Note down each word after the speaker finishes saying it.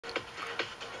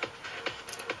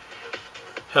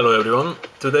Hello everyone,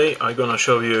 today I'm gonna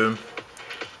show you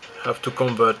how to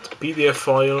convert PDF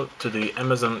file to the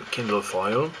Amazon Kindle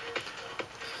file.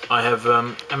 I have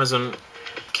Amazon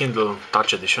Kindle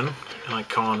Touch Edition and I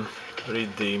can't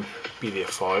read the PDF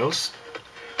files.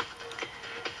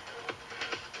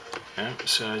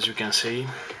 So as you can see,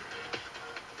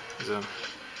 the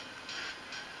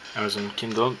Amazon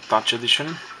Kindle Touch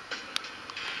Edition.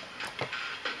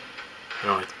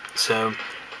 Right, so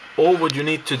all what you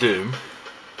need to do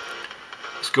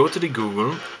is go to the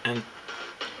Google and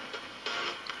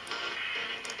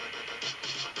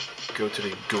go to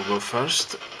the Google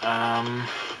first. Go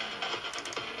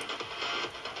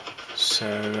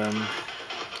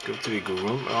to the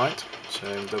Google, right? So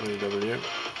www.google.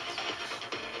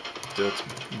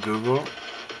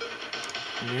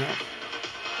 Yeah.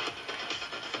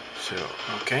 So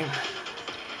okay,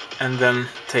 and then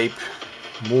type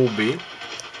Mobi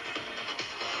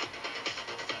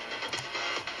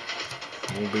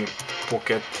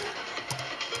Pocket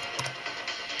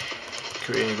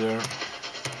Creator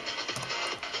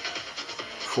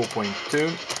 4.2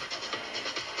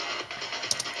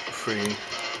 free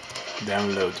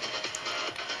download.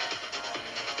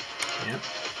 Yeah,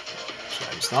 so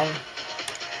it's done,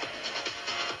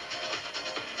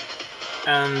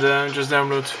 and just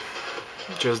download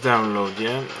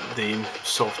the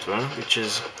software, which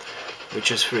is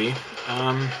free.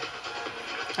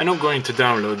 I'm not going to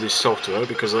download this software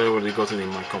because I already got it in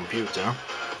my computer.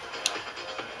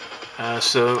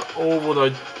 So all what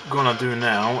I'm gonna do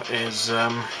now is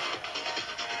I'm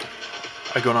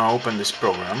gonna open this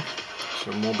program,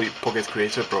 so Mobi Pocket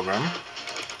Creator program.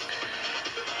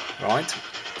 Right,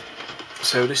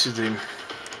 so this is the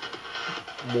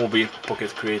Mobi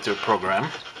Pocket Creator program,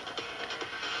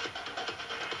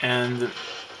 and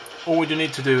all you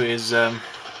need to do is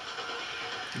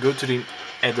go to the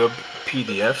Adobe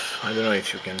PDF. I don't know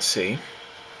if you can see.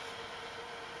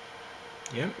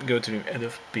 Yeah, go to the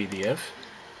Adobe PDF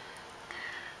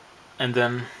and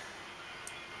then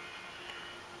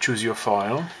choose your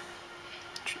file,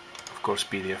 of course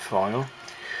PDF file.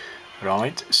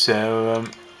 Right, so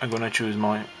I'm gonna choose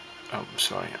my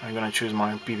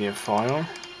PDF file,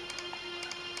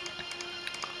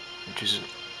 which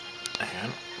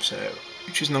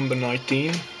is number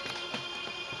 19.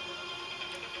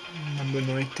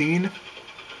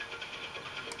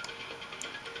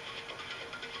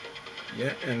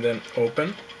 Yeah, and then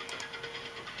open,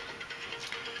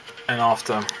 and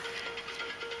after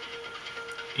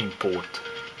import.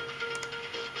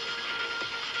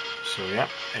 So yeah,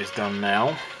 it's done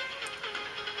now.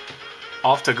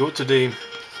 After go to the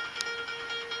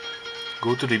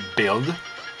build,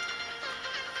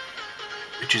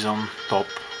 which is on top,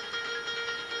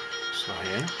 so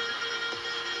here,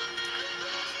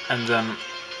 and then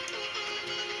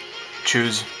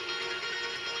choose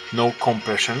no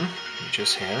compression, which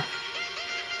is here.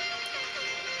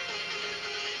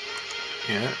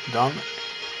 Yeah, done.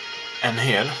 And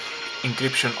here,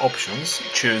 encryption options,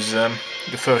 choose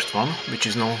the first one, which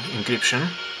is no encryption,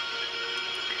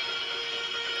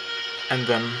 and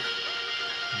then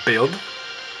build.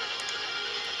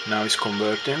 Now it's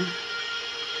converting.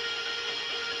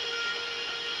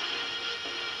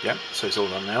 Yeah, so it's all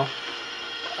done now.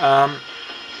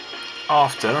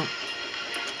 After,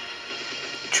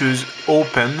 choose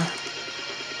open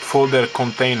folder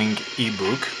containing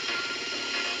ebook.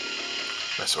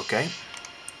 That's okay.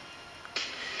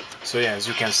 So yeah, as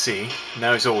you can see,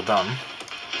 now it's all done.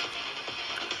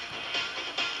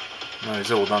 Now it's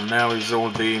all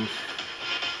the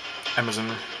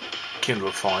Amazon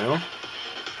Kindle file.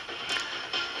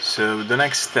 So the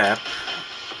next step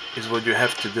is what you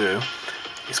have to do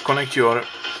is connect your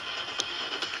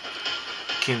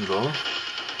Kindle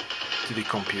to the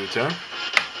computer.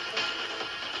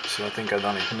 So I think I've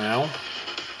done it now.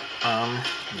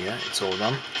 Yeah, it's all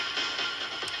done.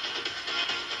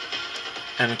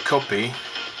 And copy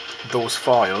those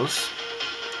files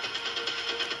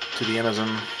to the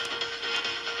Amazon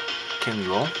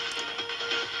Kindle.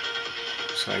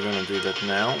 So I'm gonna do that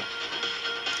now.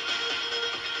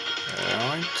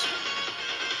 Alright.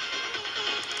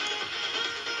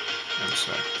 I'm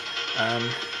sorry.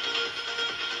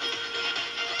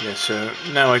 Yeah, so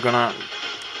now I'm gonna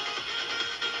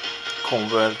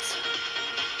convert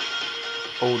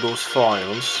all those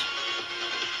files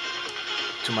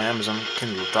to my Amazon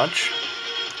Kindle Touch.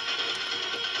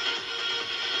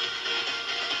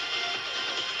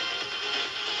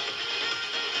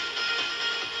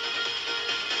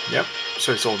 Yep,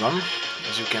 so it's all done,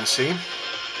 as you can see.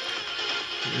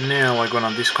 Now I'm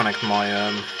gonna disconnect my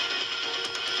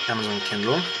Amazon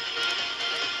Kindle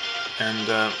and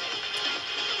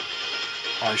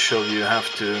I show you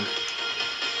have to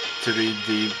read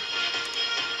the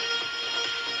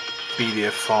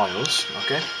PDF files.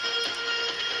 Okay.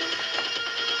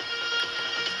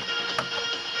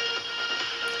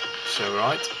 So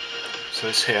right, so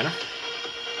it's here.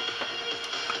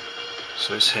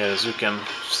 So it's here, as you can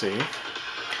see.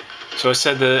 So I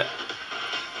said that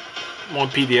my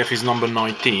PDF is number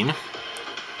 19.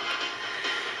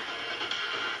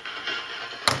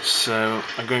 So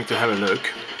I'm going to have a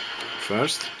look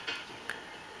first.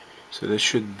 So they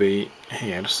should be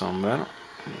here somewhere.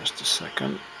 Just a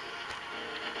second.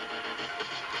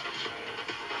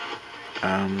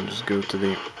 Just go to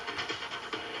the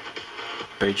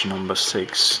page number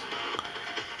 6,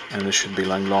 and there should be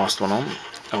like last one on.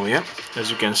 Oh yeah, as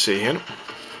you can see here.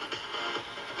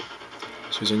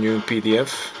 So it's a new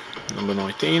PDF, number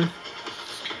 19,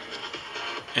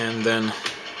 and then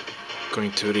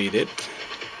going to read it.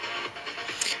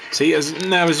 See,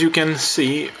 as you can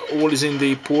see, all is in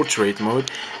the portrait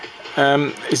mode.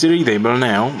 It's readable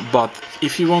now, but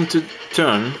if you want to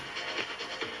turn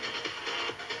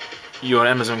your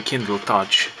Amazon Kindle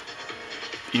Touch,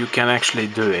 you can actually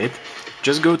do it.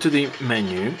 Just go to the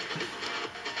menu.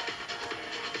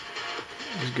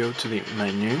 Just go to the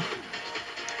menu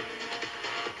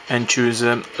and choose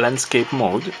landscape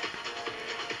mode.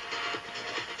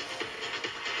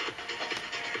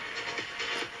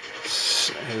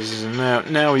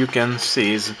 Now you can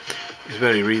see it's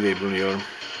very readable, your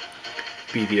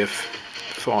PDF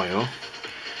file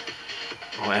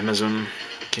or Amazon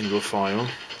Kindle file,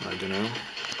 I don't know.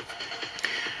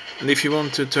 And if you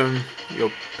want to turn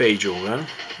your page over,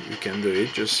 you can do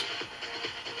it. Just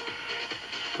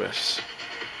press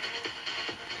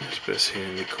here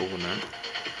in the corner.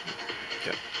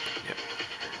 Yep.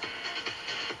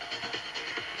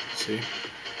 See?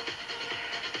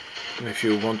 And if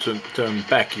you want to turn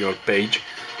back your page,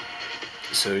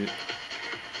 so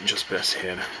just press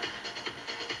here.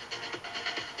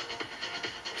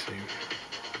 See?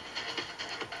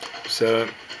 So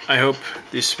I hope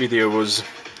this video was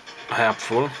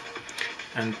helpful,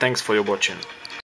 and thanks for your watching.